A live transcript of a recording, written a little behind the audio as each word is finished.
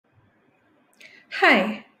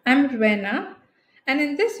Hi, I'm Rowena, and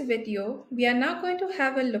in this video, we are now going to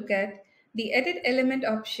have a look at the Edit Element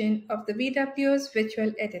option of the VW's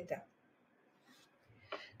Visual Editor.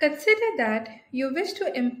 Consider that you wish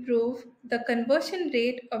to improve the conversion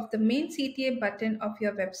rate of the main CTA button of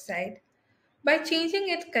your website by changing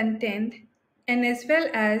its content and as well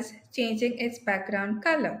as changing its background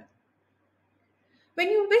color.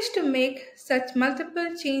 When you wish to make such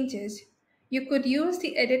multiple changes, you could use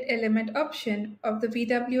the Edit Element option of the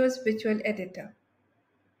VW's Visual Editor.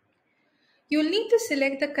 You'll need to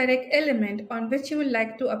select the correct element on which you would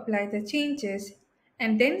like to apply the changes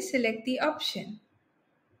and then select the option.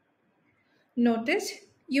 Notice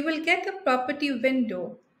you will get a property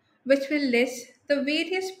window which will list the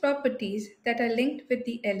various properties that are linked with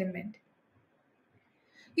the element.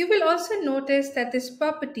 You will also notice that these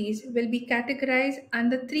properties will be categorized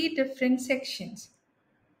under three different sections.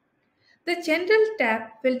 The General tab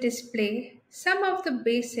will display some of the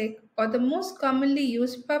basic or the most commonly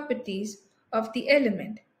used properties of the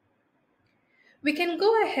element. We can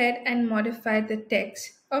go ahead and modify the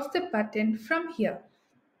text of the button from here.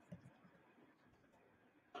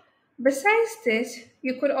 Besides this,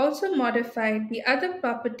 you could also modify the other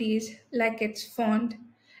properties like its font,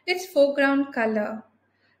 its foreground color,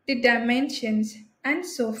 the dimensions, and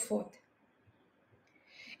so forth.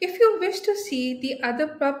 If you wish to see the other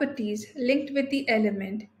properties linked with the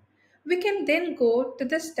element, we can then go to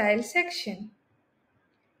the Style section.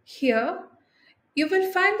 Here, you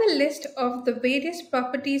will find the list of the various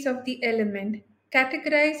properties of the element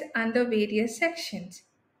categorized under various sections.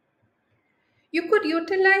 You could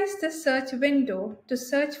utilize the search window to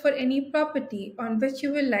search for any property on which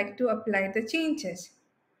you would like to apply the changes.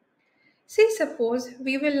 Say suppose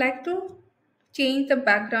we would like to change the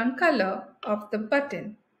background color of the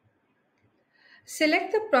button.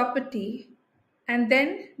 Select the property and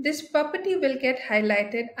then this property will get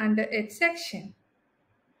highlighted under its section.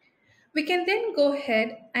 We can then go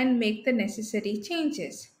ahead and make the necessary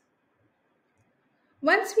changes.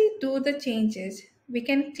 Once we do the changes, we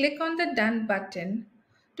can click on the Done button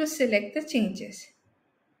to select the changes.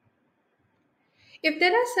 If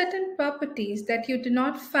there are certain properties that you do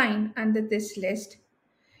not find under this list,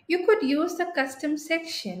 you could use the Custom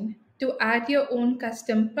section to add your own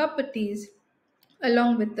custom properties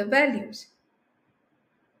along with the values.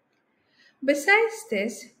 Besides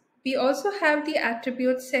this, we also have the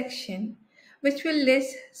Attributes section, which will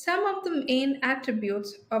list some of the main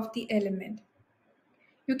attributes of the element.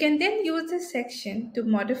 You can then use this section to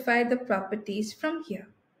modify the properties from here.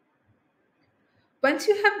 Once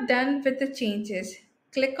you have done with the changes,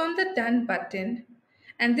 click on the Done button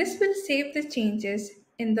and this will save the changes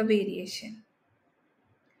in the variation.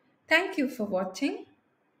 Thank you for watching.